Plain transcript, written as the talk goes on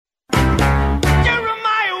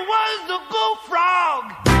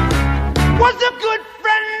was a good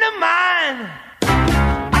friend of mine.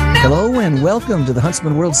 Hello and welcome to the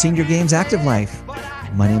Huntsman World Senior Games Active Life.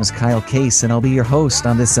 My name is Kyle Case and I'll be your host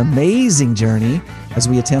on this amazing journey as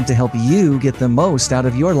we attempt to help you get the most out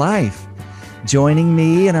of your life. Joining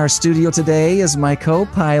me in our studio today is my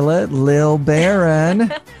co-pilot, Lil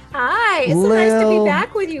Barron. Hi, it's so nice to be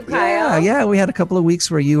back with you, Kyle. Yeah, we had a couple of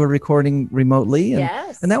weeks where you were recording remotely,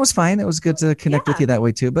 and that was fine. It was good to connect with you that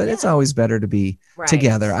way too, but it's always better to be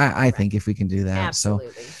together, I think, if we can do that.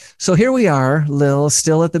 Absolutely. So here we are, Lil,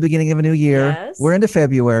 still at the beginning of a new year. Yes. We're into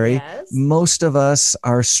February. Yes. Most of us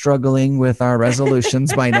are struggling with our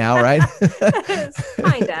resolutions by now, right?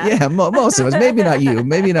 Kinda. Yeah, most of us. Maybe not you.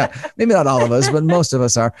 Maybe not all of us, but most of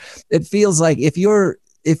us are. It feels like if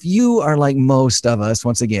you are like most of us,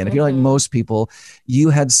 once again, if you're like most people,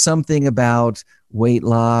 you had something about weight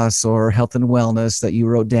loss or health and wellness that you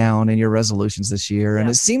wrote down in your resolutions this year. And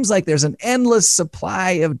it seems like there's an endless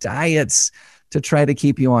supply of diets to try to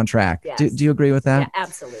keep you on track. Yes. Do you agree with that? Yeah,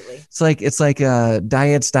 absolutely. It's like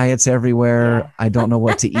diets everywhere. Yeah. I don't know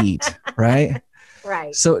what to eat, right?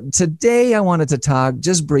 Right. So today I wanted to talk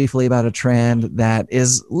just briefly about a trend that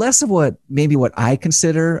is less of what I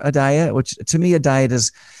consider a diet, which to me a diet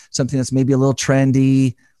is something that's maybe a little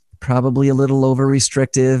trendy, probably a little over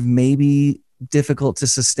restrictive, maybe difficult to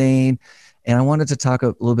sustain. And I wanted to talk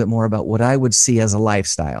a little bit more about what I would see as a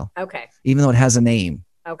lifestyle. Okay. Even though it has a name.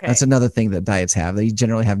 Okay. That's another thing that diets have. They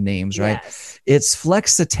generally have names, right? Yes. It's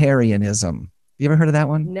flexitarianism. You ever heard of that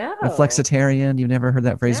one? No. A flexitarian? You've never heard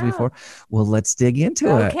that phrase before? Well, let's dig into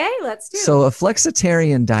it. Okay, let's do it. So a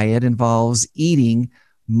flexitarian diet involves eating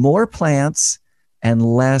more plants and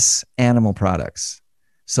less animal products.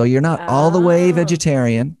 So you're not all the way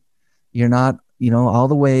vegetarian. You're not, all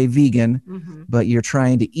the way vegan, but you're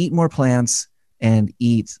trying to eat more plants and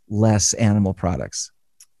eat less animal products.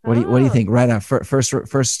 What do you think? Right off, first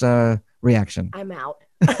reaction. I'm out.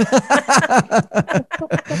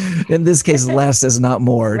 In this case, less is not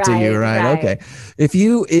more to you, right? Okay. If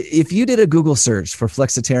you did a Google search for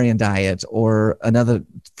flexitarian diet, or another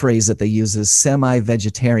phrase that they use is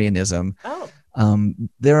semi-vegetarianism,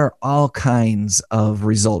 there are all kinds of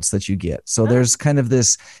results that you get. So there's kind of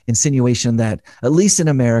this insinuation that, at least in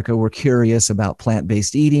America, we're curious about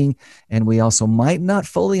plant-based eating, and we also might not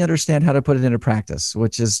fully understand how to put it into practice,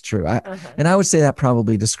 which is true. And I would say that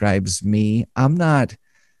probably describes me. I'm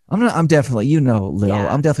definitely, Lil,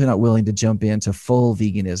 I'm definitely not willing to jump into full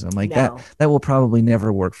veganism like that. That will probably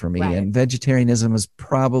never work for me. Right. And vegetarianism is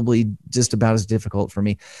probably just about as difficult for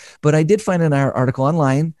me. But I did find an article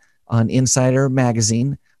online on Insider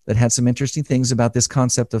Magazine that had some interesting things about this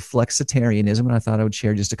concept of flexitarianism, and I thought I would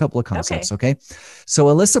share just a couple of concepts, okay? So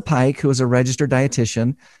Alyssa Pike, who is a registered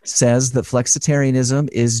dietitian, says that flexitarianism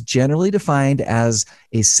is generally defined as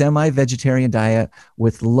a semi-vegetarian diet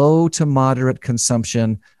with low to moderate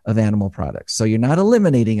consumption of animal products. So you're not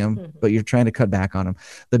eliminating them, but you're trying to cut back on them.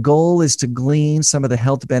 The goal is to glean some of the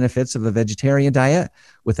health benefits of a vegetarian diet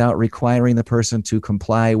without requiring the person to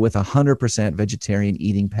comply with 100% vegetarian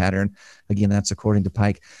eating pattern. Again, that's according to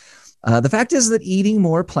Pike. The fact is that eating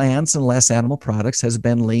more plants and less animal products has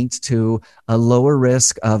been linked to a lower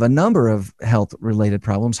risk of a number of health-related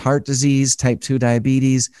problems: heart disease, type 2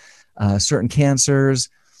 diabetes, certain cancers.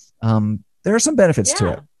 There are some benefits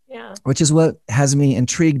to it. Yeah. Which is what has me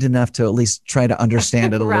intrigued enough to at least try to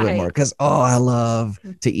understand it a little bit more. Because, I love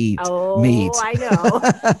to eat meat. I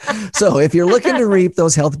know. So if you're looking to reap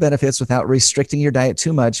those health benefits without restricting your diet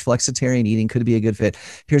too much, flexitarian eating could be a good fit.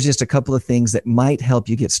 Here's just a couple of things that might help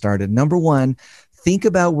you get started. Number one, think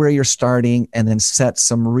about where you're starting and then set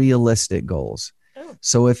some realistic goals.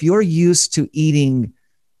 So if you're used to eating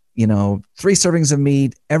 3 servings of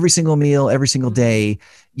meat every single meal, every single day,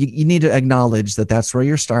 you need to acknowledge that that's where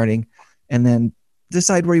you're starting, and then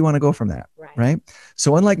decide where you want to go from that. Right.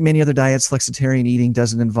 So unlike many other diets, flexitarian eating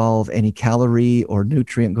doesn't involve any calorie or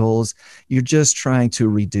nutrient goals. You're just trying to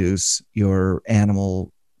reduce your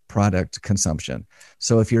animal product consumption.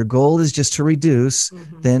 So if your goal is just to reduce,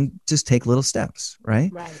 then just take little steps,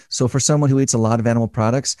 right? So for someone who eats a lot of animal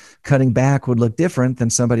products, cutting back would look different than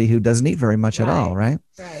somebody who doesn't eat very much at all, right?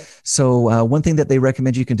 So one thing that they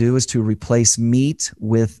recommend you can do is to replace meat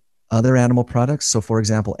with other animal products. So for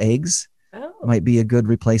example, eggs might be a good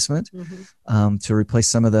replacement to replace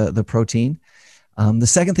some of the protein. The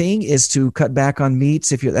second thing is to cut back on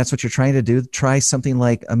meats. If that's what you're trying to do, try something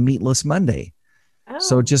like a meatless Monday.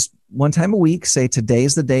 So just one time a week, say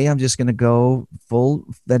today's the day I'm just going to go full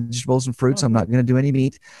vegetables and fruits. I'm not going to do any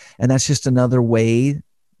meat. And that's just another way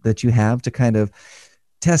that you have to kind of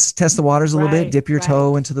test the waters a little bit, dip your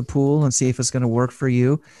toe into the pool and see if it's going to work for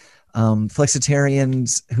you.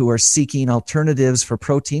 Flexitarians who are seeking alternatives for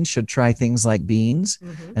protein should try things like beans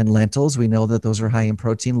and lentils. We know that those are high in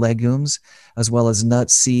protein, legumes, as well as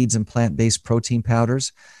nuts, seeds, and plant-based protein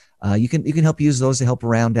powders. You can help use those to help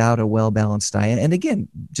round out a well-balanced diet. And again,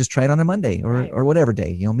 just try it on a Monday or whatever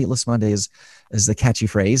day. Meatless Monday is the catchy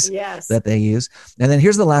phrase that they use. And then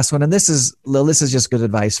here's the last one, and this is just good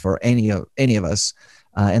advice for any of us,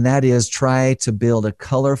 and that is try to build a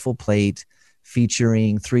colorful plate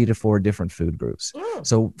featuring 3 to 4 different food groups.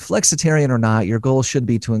 So flexitarian or not, your goal should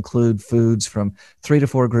be to include foods from 3 to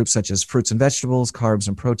 4 groups, such as fruits and vegetables, carbs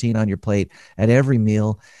and protein on your plate at every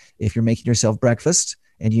meal. If you're making yourself breakfast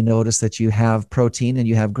and you notice that you have protein and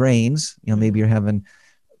you have grains, maybe you're having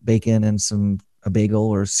bacon and a bagel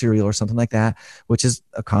or cereal or something like that, which is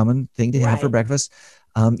a common thing to have for breakfast.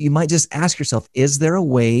 You might just ask yourself, is there a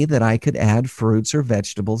way that I could add fruits or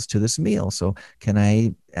vegetables to this meal? So can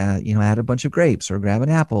I, add a bunch of grapes or grab an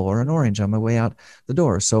apple or an orange on my way out the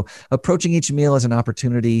door? So approaching each meal as an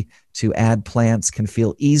opportunity to add plants can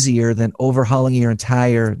feel easier than overhauling your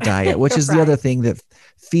entire diet, which is the other thing that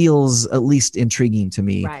feels at least intriguing to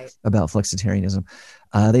me about flexitarianism.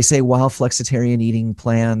 They say while flexitarian eating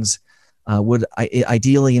plans would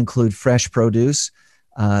ideally include fresh produce,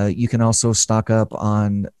 you can also stock up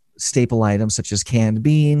on staple items such as canned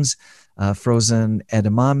beans, frozen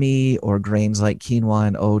edamame, or grains like quinoa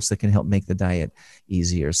and oats that can help make the diet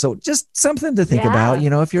easier. So just something to think about,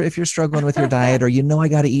 if you're struggling with your diet, or I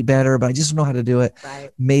got to eat better, but I just don't know how to do it.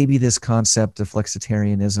 Maybe this concept of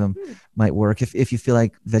flexitarianism might work. If you feel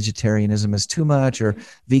like vegetarianism is too much or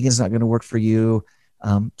vegan's not going to work for you,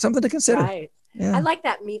 something to consider. Yeah. I like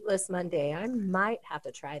that meatless Monday. I might have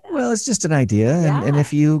to try that. Well, it's just an idea. And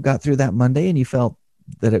if you got through that Monday and you felt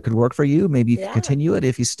that it could work for you, maybe you could continue it.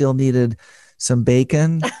 If you still needed some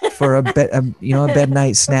bacon for a bed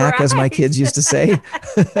night snack, as my kids used to say,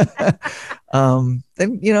 then,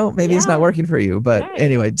 maybe it's not working for you. But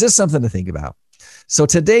anyway, just something to think about. So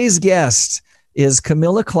today's guest is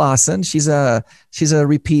Camilla Clausen. She's a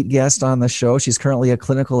repeat guest on the show. She's currently a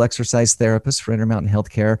clinical exercise therapist for Intermountain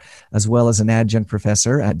Healthcare, as well as an adjunct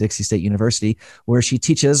professor at Dixie State University, where she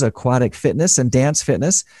teaches aquatic fitness and dance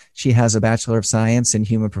fitness. She has a Bachelor of Science in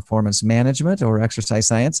Human Performance Management, or exercise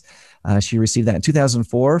science. She received that in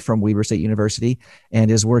 2004 from Weber State University and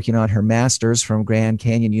is working on her master's from Grand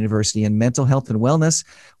Canyon University in mental health and wellness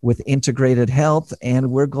with integrated health. And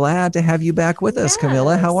we're glad to have you back with us,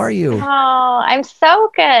 Camilla. How are you? Oh, I'm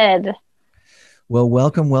so good. Well,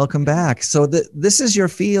 welcome back. So this is your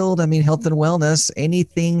field. I mean, health and wellness.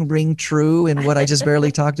 Anything ring true in what I just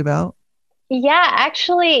barely talked about? Yeah,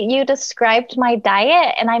 actually, you described my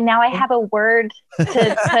diet, and I have a word to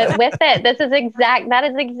put with it. That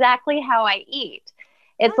is exactly how I eat.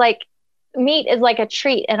 It's like meat is like a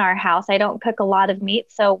treat in our house. I don't cook a lot of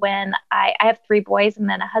meat. So when I have 3 boys and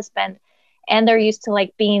then a husband, and they're used to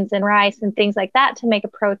like beans and rice and things like that to make a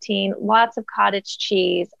protein, lots of cottage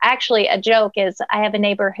cheese. Actually, a joke is I have a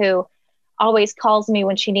neighbor who always calls me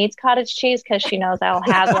when she needs cottage cheese because she knows I'll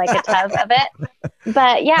have like a tub of it.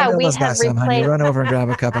 But yeah, we have replaced. Run over and grab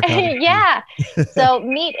a cup of coffee. Yeah. So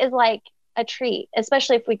meat is like a treat,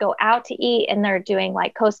 especially if we go out to eat and they're doing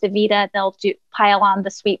like Costa Vida, they'll pile on the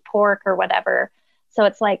sweet pork or whatever. So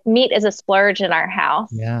it's like meat is a splurge in our house.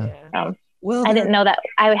 Yeah. Well, I didn't know that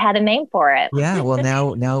I had a name for it. Yeah. Well,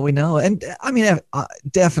 now we know. And I mean,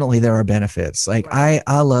 definitely there are benefits. Like I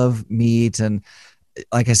love meat, and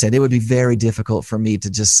like I said, it would be very difficult for me to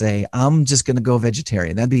just say, I'm just going to go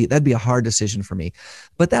vegetarian. That'd be a hard decision for me.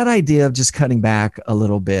 But that idea of just cutting back a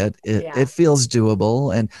little bit, it feels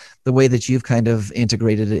doable. And the way that you've kind of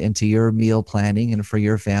integrated it into your meal planning and for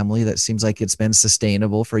your family, that seems like it's been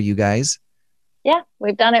sustainable for you guys. Yeah,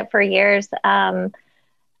 we've done it for years.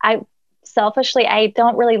 Selfishly, I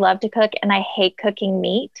don't really love to cook, and I hate cooking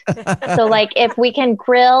meat. So like if we can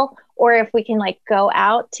grill, or if we can like go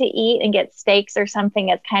out to eat and get steaks or something,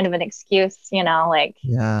 it's kind of an excuse,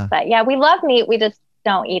 but yeah, we love meat. We just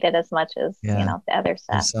don't eat it as much as, the other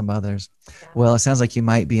stuff. Some others. Well, it sounds like you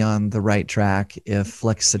might be on the right track if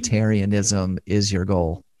flexitarianism is your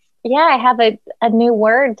goal. Yeah, I have a new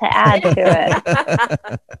word to add to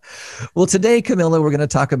it. Well, today, Camilla, we're going to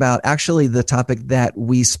talk about actually the topic that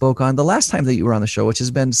we spoke on the last time that you were on the show, which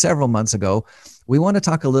has been several months ago. We want to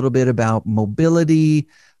talk a little bit about mobility,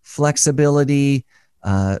 flexibility,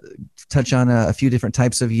 touch on a few different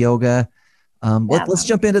types of yoga. Let's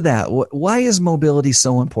jump into that. Why is mobility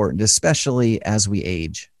so important, especially as we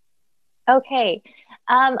age? Okay.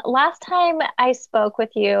 Last time I spoke with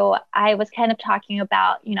you, I was kind of talking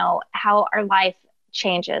about, how our life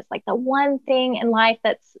changes. Like the one thing in life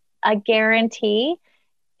that's a guarantee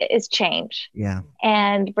is change. Yeah.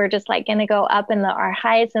 And we're just like going to go up in our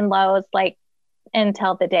highs and lows, like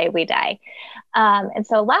until the day we die. And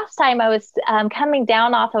so last time I was coming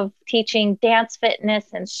down off of teaching dance fitness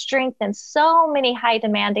and strength and so many high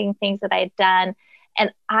demanding things that I had done.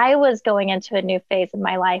 And I was going into a new phase of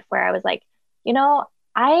my life where I was like, you know,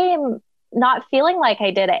 I am not feeling like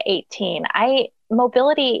I did at 18.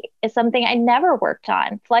 Mobility is something I never worked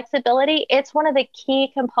on. Flexibility, it's one of the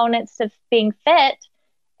key components of being fit.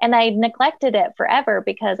 And I neglected it forever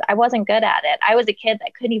because I wasn't good at it. I was a kid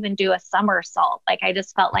that couldn't even do a somersault. Like I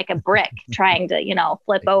just felt like a brick trying to,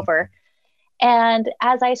 flip over. And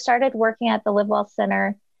as I started working at the LiveWell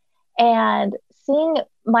Center and seeing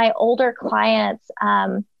my older clients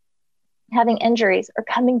having injuries or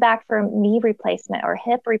coming back for knee replacement or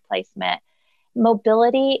hip replacement,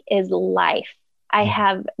 mobility is life. I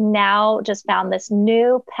have now just found this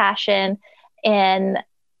new passion in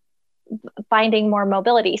finding more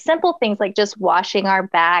mobility, simple things like just washing our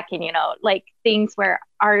back and, like things where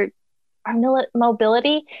our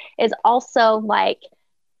mobility is also like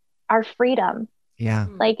our freedom. Yeah.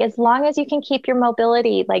 Like as long as you can keep your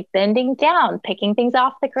mobility, like bending down, picking things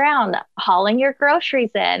off the ground, hauling your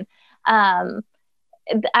groceries in. A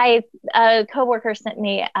coworker sent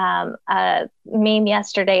me a meme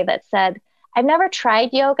yesterday that said, I've never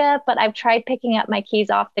tried yoga, but I've tried picking up my keys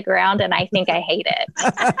off the ground and I think I hate it.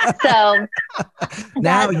 So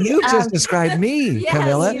now you just described me, Yes,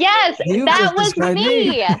 Camilla. Yes, You that just was described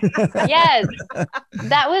me. Yes,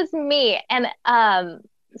 that was me. And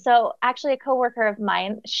so actually a coworker of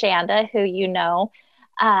mine, Shanda, who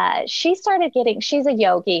she's a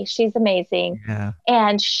yogi. She's amazing. Yeah.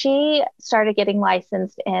 And she started getting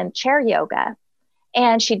licensed in chair yoga.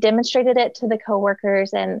 And she demonstrated it to the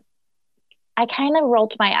coworkers. And I kind of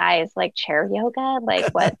rolled my eyes like, chair yoga?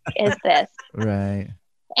 Like, what is this? Right.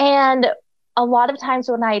 And a lot of times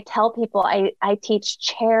when I tell people I teach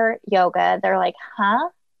chair yoga, they're like, huh?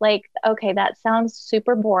 Like, okay, that sounds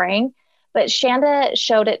super boring. But Shanda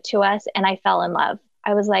showed it to us and I fell in love.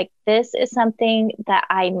 I was like, this is something that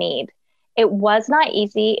I need. It was not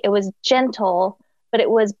easy. It was gentle, but it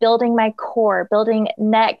was building my core, building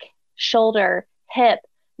neck, shoulder, hip,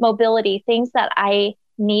 mobility, things that I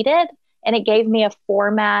needed. And it gave me a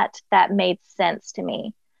format that made sense to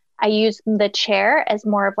me. I use the chair as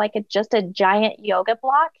more of like just a giant yoga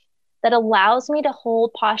block that allows me to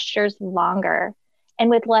hold postures longer and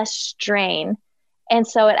with less strain. And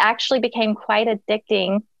so it actually became quite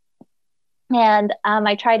addicting. And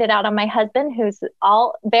I tried it out on my husband, who's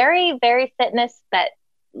all very, very fitness, but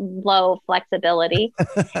low flexibility.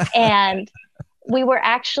 And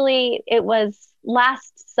it was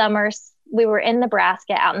last summer, we were in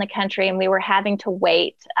Nebraska out in the country and we were having to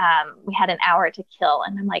wait. We had an hour to kill.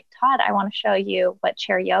 And I'm like, Todd, I want to show you what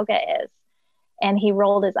chair yoga is. And he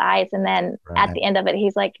rolled his eyes. And then at the end of it,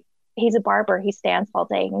 he's like, he's a barber. He stands all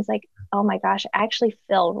day. And he's like, oh my gosh, I actually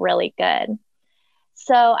feel really good.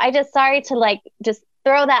 So sorry to just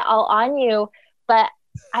throw that all on you, but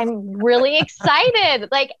I'm really excited.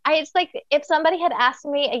 It's like if somebody had asked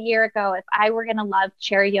me a year ago if I were going to love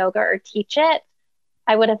chair yoga or teach it,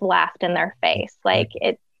 I would have laughed in their face.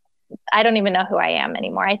 I don't even know who I am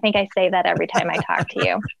anymore. I think I say that every time I talk to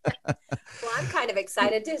you. Well, I'm kind of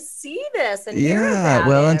excited to see this and hear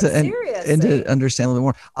about it. And to understand a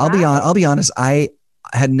little bit more. I'll be honest. I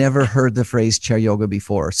had never heard the phrase chair yoga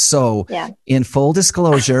before. So in full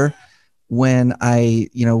disclosure, when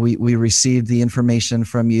we received the information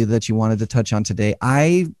from you that you wanted to touch on today,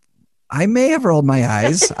 I may have rolled my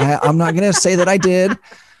eyes. I'm not going to say that I did.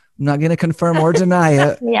 I'm not going to confirm or deny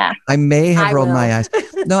it. Yeah. I may have rolled my eyes.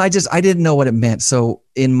 No, I didn't know what it meant. So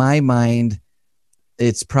in my mind,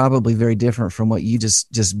 it's probably very different from what you just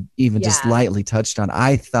lightly touched on.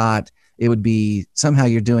 I thought it would be somehow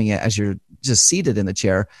you're doing it as you're just seated in the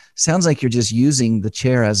chair. Sounds like you're just using the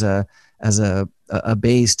chair as a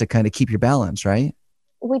base to kind of keep your balance, right?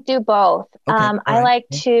 We do both. Okay, I like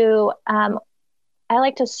to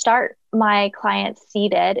start my clients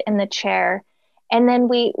seated in the chair. And then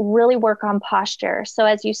we really work on posture. So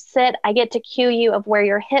as you sit, I get to cue you of where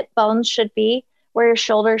your hip bones should be, where your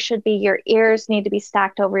shoulders should be. Your ears need to be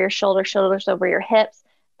stacked over your shoulders over your hips.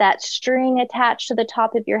 That string attached to the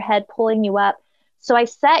top of your head pulling you up. So I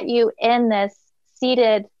set you in this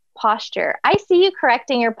seated posture. I see you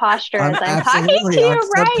correcting your posture as I'm talking to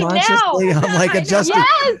you right now. I'm like adjusting.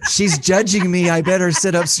 Yes. She's judging me. I better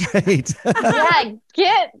sit up straight. Yeah,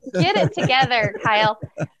 get it together, Kyle.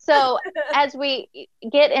 So as we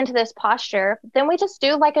get into this posture, then we just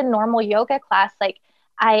do like a normal yoga class. Like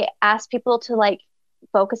I ask people to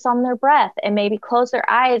focus on their breath and maybe close their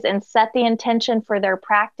eyes and set the intention for their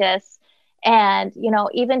practice. And,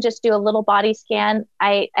 even just do a little body scan.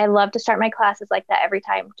 I love to start my classes like that every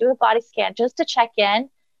time. Do a body scan just to check in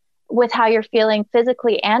with how you're feeling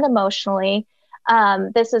physically and emotionally.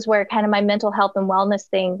 This is where kind of my mental health and wellness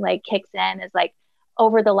thing like kicks in, is like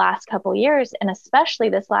over the last couple of years, and especially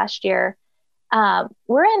this last year,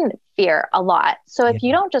 we're in fear a lot. So if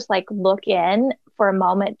you don't just like look in for a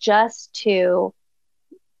moment just to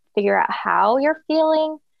figure out how you're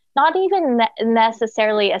feeling, not even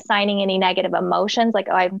necessarily assigning any negative emotions, like,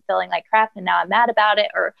 oh, I'm feeling like crap and now I'm mad about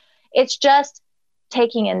it, or it's just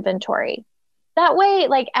taking inventory. That way,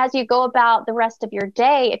 like as you go about the rest of your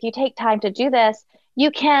day, if you take time to do this,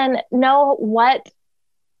 you can know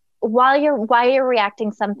why you're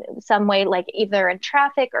reacting some way, like either in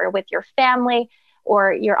traffic or with your family,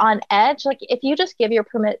 or you're on edge. Like if you just give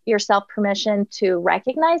yourself permission to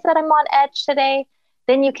recognize that I'm on edge today,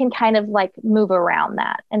 then you can kind of like move around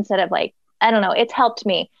that instead of like, I don't know, it's helped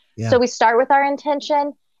me. Yeah. So we start with our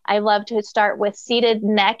intention. I love to start with seated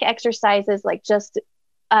neck exercises, like just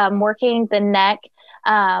working the neck.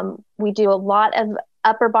 We do a lot of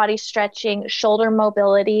upper body stretching, shoulder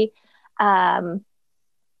mobility. And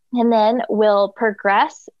then we'll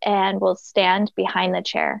progress and we'll stand behind the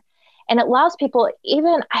chair. And it allows people,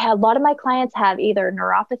 a lot of my clients have either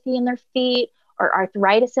neuropathy in their feet or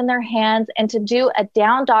arthritis in their hands, and to do a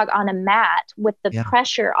down dog on a mat with the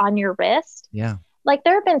pressure on your wrist. Yeah. Like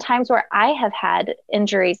there have been times where I have had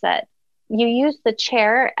injuries that you use the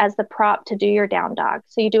chair as the prop to do your down dog.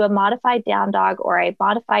 So you do a modified down dog or a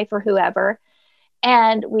modify for whoever.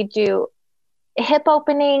 And we do hip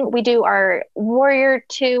opening. We do our warrior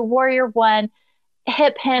 2, warrior 1,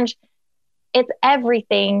 hip hinge. It's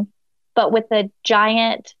everything, but with a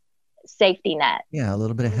giant safety net. Yeah, a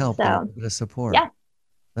little bit of help, a little bit of support. Yeah.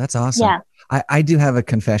 That's awesome. Yeah. I do have a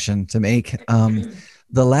confession to make.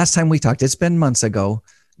 The last time we talked, it's been months ago,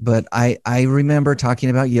 but I remember talking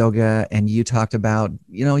about yoga, and you talked about,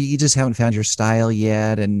 you just haven't found your style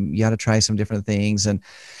yet and you got to try some different things. And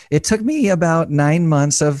it took me about 9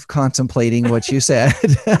 months of contemplating what you said.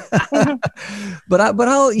 But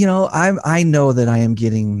I know that I am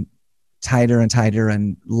getting tighter and tighter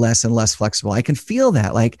and less flexible. I can feel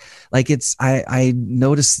that. Like I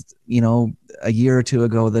noticed, a year or two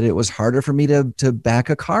ago that it was harder for me to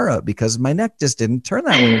back a car up because my neck just didn't turn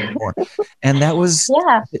that way anymore. And that was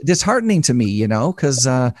disheartening to me, because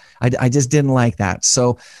I just didn't like that.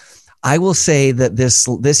 So I will say that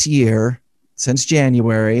this year, since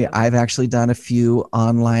January, I've actually done a few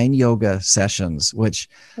online yoga sessions, which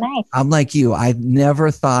I'm like you. I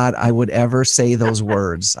never thought I would ever say those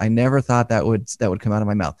words. I never thought that would come out of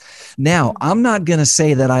my mouth. Now, I'm not going to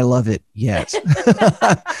say that I love it yet.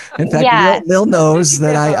 In fact, Lil knows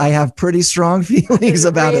that I have pretty strong feelings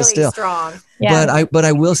about it still. Strong. Yeah. But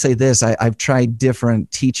I will say this, I've tried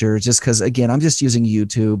different teachers just because, again, I'm just using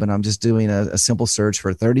YouTube and I'm just doing a simple search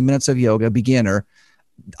for 30 minutes of yoga beginner.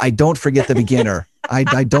 I don't forget the beginner.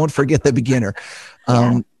 I don't forget the beginner.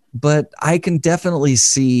 But I can definitely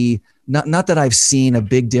see, not that I've seen a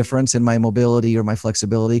big difference in my mobility or my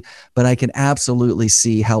flexibility, but I can absolutely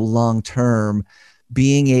see how long-term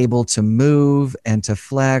being able to move and to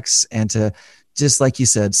flex and to, just like you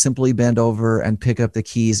said, simply bend over and pick up the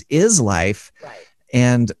keys is life. Right.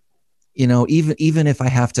 And even if I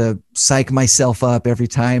have to psych myself up every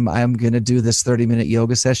time I'm going to do this 30-minute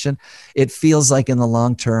yoga session, it feels like in the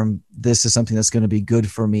long term, this is something that's going to be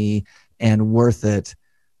good for me and worth it.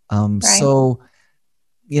 So,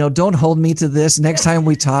 don't hold me to this. Next time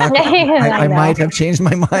we talk, I might have changed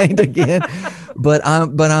my mind again, but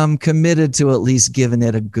I'm committed to at least giving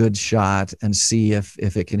it a good shot and see if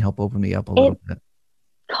it can help open me up a little bit.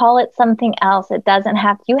 Call it something else. It doesn't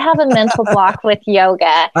have, you have a mental block with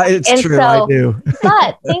yoga. It's true. I do.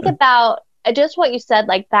 But think about just what you said,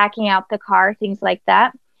 like backing out the car, things like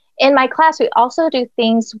that. In my class, we also do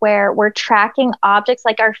things where we're tracking objects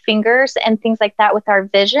like our fingers and things like that with our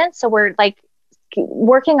vision. So we're like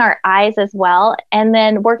working our eyes as well, and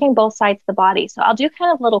then working both sides of the body. So I'll do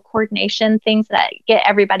kind of little coordination things that get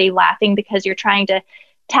everybody laughing because you're trying to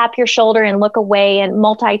tap your shoulder and look away and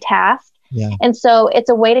multitask. Yeah. And so it's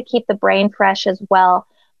a way to keep the brain fresh as well.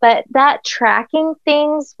 But that tracking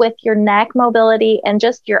things with your neck mobility and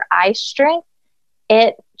just your eye strength,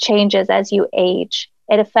 it changes as you age.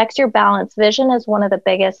 It affects your balance. Vision is one of the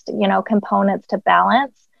biggest, components to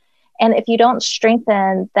balance. And if you don't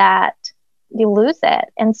strengthen that, you lose it.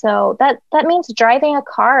 And so that means driving a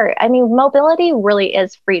car. I mean, mobility really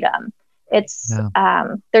is freedom. It's,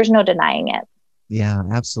 there's no denying it. Yeah,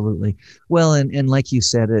 absolutely. Well, and like you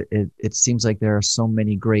said, it seems like there are so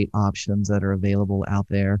many great options that are available out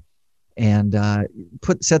there. and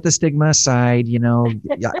set the stigma aside. You know,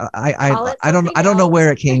 Call it I don't something know else.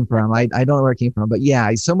 where it came from. I don't know where it came from, but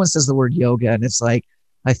yeah, someone says the word yoga, and it's like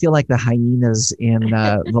I feel like the hyenas in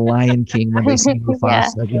the Lion King when they see Yeah.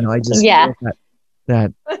 Mufasa. You know, I just Yeah. feel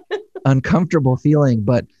that uncomfortable feeling,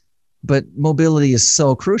 but mobility is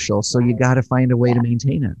so crucial. So you got to find a way to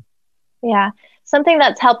maintain it. Yeah. Something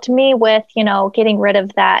that's helped me with, getting rid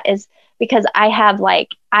of that is because I have like,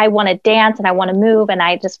 I want to dance and I want to move and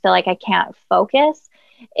I just feel like I can't focus,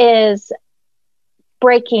 is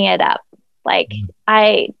breaking it up. Like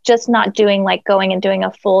I just not doing like going and doing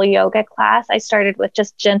a full yoga class. I started with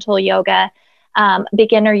just gentle yoga,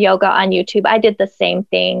 beginner yoga on YouTube. I did the same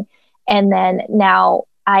thing. And then now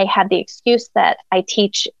I have the excuse that I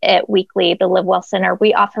teach it weekly, the Live Well Center.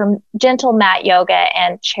 We offer gentle mat yoga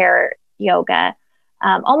and chair yoga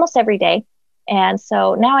almost every day. And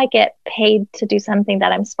so now I get paid to do something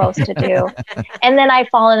that I'm supposed to do. And then I've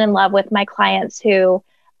fallen in love with my clients who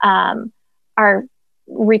are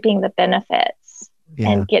reaping the benefits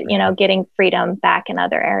and getting freedom back in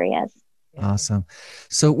other areas. Awesome.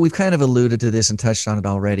 So we've kind of alluded to this and touched on it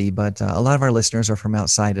already, but a lot of our listeners are from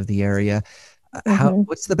outside of the area.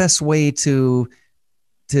 What's the best way to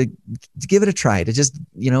give it a try, to just,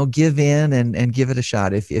 give in and give it a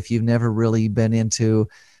shot? If you've never really been into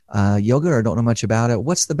yoga or don't know much about it,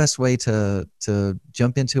 what's the best way to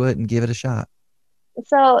jump into it and give it a shot?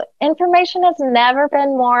 So information has never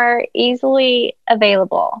been more easily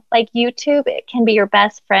available. Like YouTube, it can be your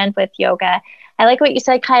best friend with yoga. I like what you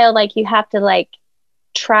said, Kyle, like you have to like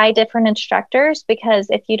try different instructors, because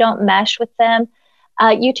if you don't mesh with them,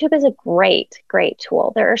 YouTube is a great, great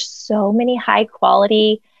tool. There are so many high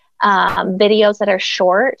quality videos that are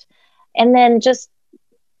short, and then just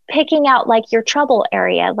picking out like your trouble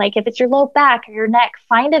area. Like if it's your low back or your neck,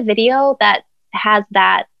 find a video that has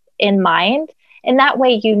that in mind. And that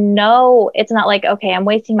way, it's not like, okay, I'm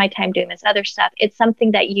wasting my time doing this other stuff. It's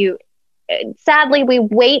something that sadly, we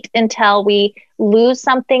wait until we lose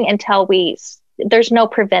something, there's no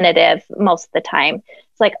preventative most of the time.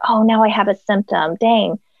 It's like, oh, now I have a symptom,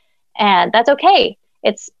 dang. And that's okay.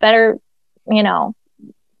 It's better,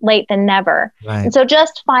 late than never. Right. And so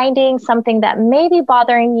just finding something that may be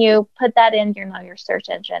bothering you, put that in your search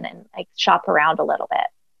engine and like shop around a little bit.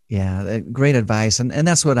 Yeah, great advice. And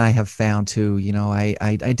that's what I have found too.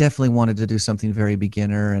 I definitely wanted to do something very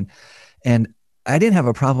beginner, and I didn't have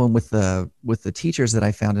a problem with the teachers that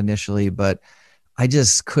I found initially, but I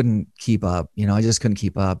just couldn't keep up.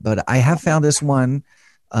 But I have found this one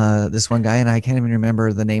guy, and I can't even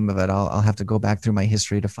remember the name of it. I'll have to go back through my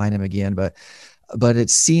history to find him again. But it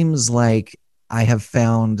seems like I have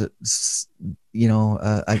found,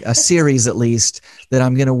 a series at least that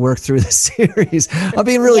I'm going to work through the series. I'm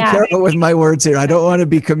being really careful with my words here. I don't want to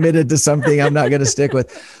be committed to something I'm not going to stick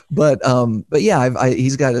with. But yeah,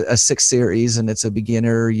 he's got a 6 series, and it's a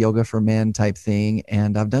beginner yoga for men type thing.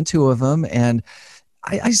 And I've done 2 of them, and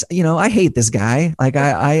I hate this guy. Like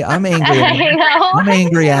I'm angry. I'm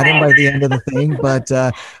angry at him by the end of the thing, but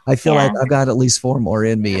I feel like I've got at least 4 more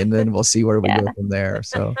in me, and then we'll see where we go from there.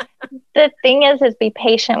 So the thing is be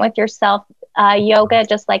patient with yourself. Yoga,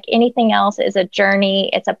 just like anything else, is a journey.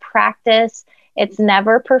 It's a practice. It's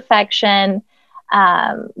never perfection.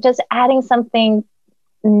 Just adding something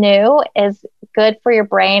new is good for your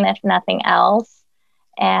brain, if nothing else.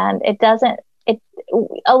 And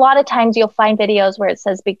a lot of times you'll find videos where it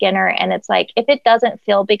says beginner, and it's like, if it doesn't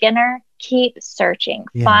feel beginner, keep searching.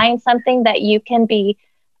 Yeah. Find something that you can be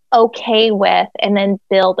okay with, and then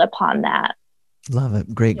build upon that. Love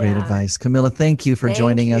it. Great advice. Camilla, thank you for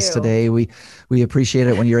joining us today. We appreciate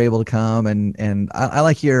it when you're able to come, and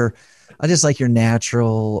I just like your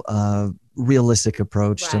natural, realistic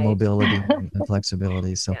approach to mobility and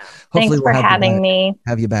flexibility. So hopefully Thanks for having me.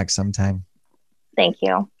 Have you back sometime. Thank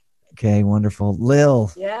you. Okay, wonderful.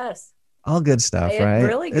 Lil. Yes. All good stuff, right?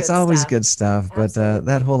 Really good it's always stuff. good stuff. Absolutely. But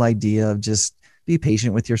that whole idea of just be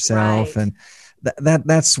patient with yourself, and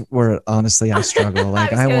that's where honestly I struggle.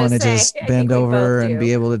 Like I want to just bend over and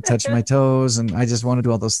be able to touch my toes, and I just want to do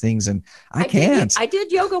all those things, and I can't. I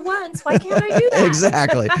did yoga once. Why can't I do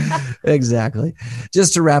that? Exactly.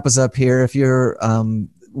 Just to wrap us up here, if you're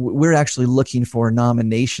we're actually looking for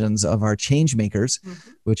nominations of our change makers,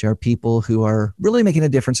 which are people who are really making a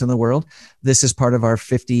difference in the world. This is part of our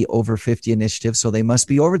 50 over 50 initiative. So they must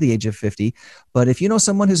be over the age of 50. But if you know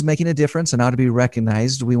someone who's making a difference and ought to be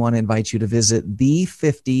recognized, we want to invite you to visit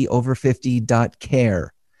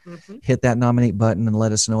the50over50.care. Hit that nominate button and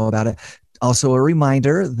let us know about it. Also, a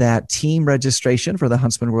reminder that team registration for the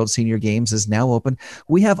Huntsman World Senior Games is now open.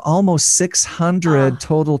 We have almost 600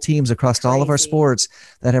 total teams across all of our sports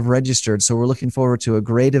that have registered. So we're looking forward to a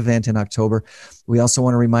great event in October. We also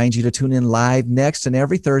want to remind you to tune in live next and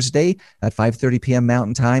every Thursday at 5:30 p.m.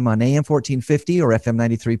 Mountain Time on AM 1450 or FM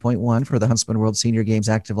 93.1 for the Huntsman World Senior Games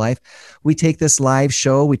Active Life. We take this live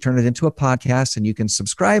show, we turn it into a podcast, and you can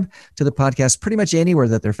subscribe to the podcast pretty much anywhere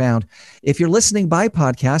that they're found. If you're listening by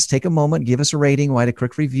podcast, take a moment, give us a rating, write a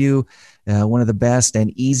quick review. One of the best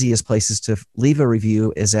and easiest places to leave a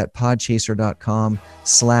review is at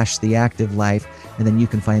podchaser.com/theactivelife. And then you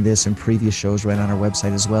can find this and previous shows right on our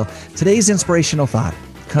website as well. Today's inspirational thought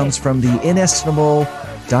comes from the inestimable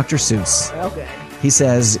Dr. Seuss. Okay. He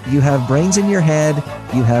says, "You have brains in your head,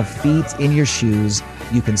 you have feet in your shoes,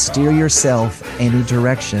 you can steer yourself any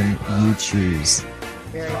direction you choose."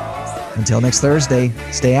 Very nice. Until next Thursday,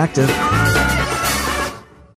 stay active.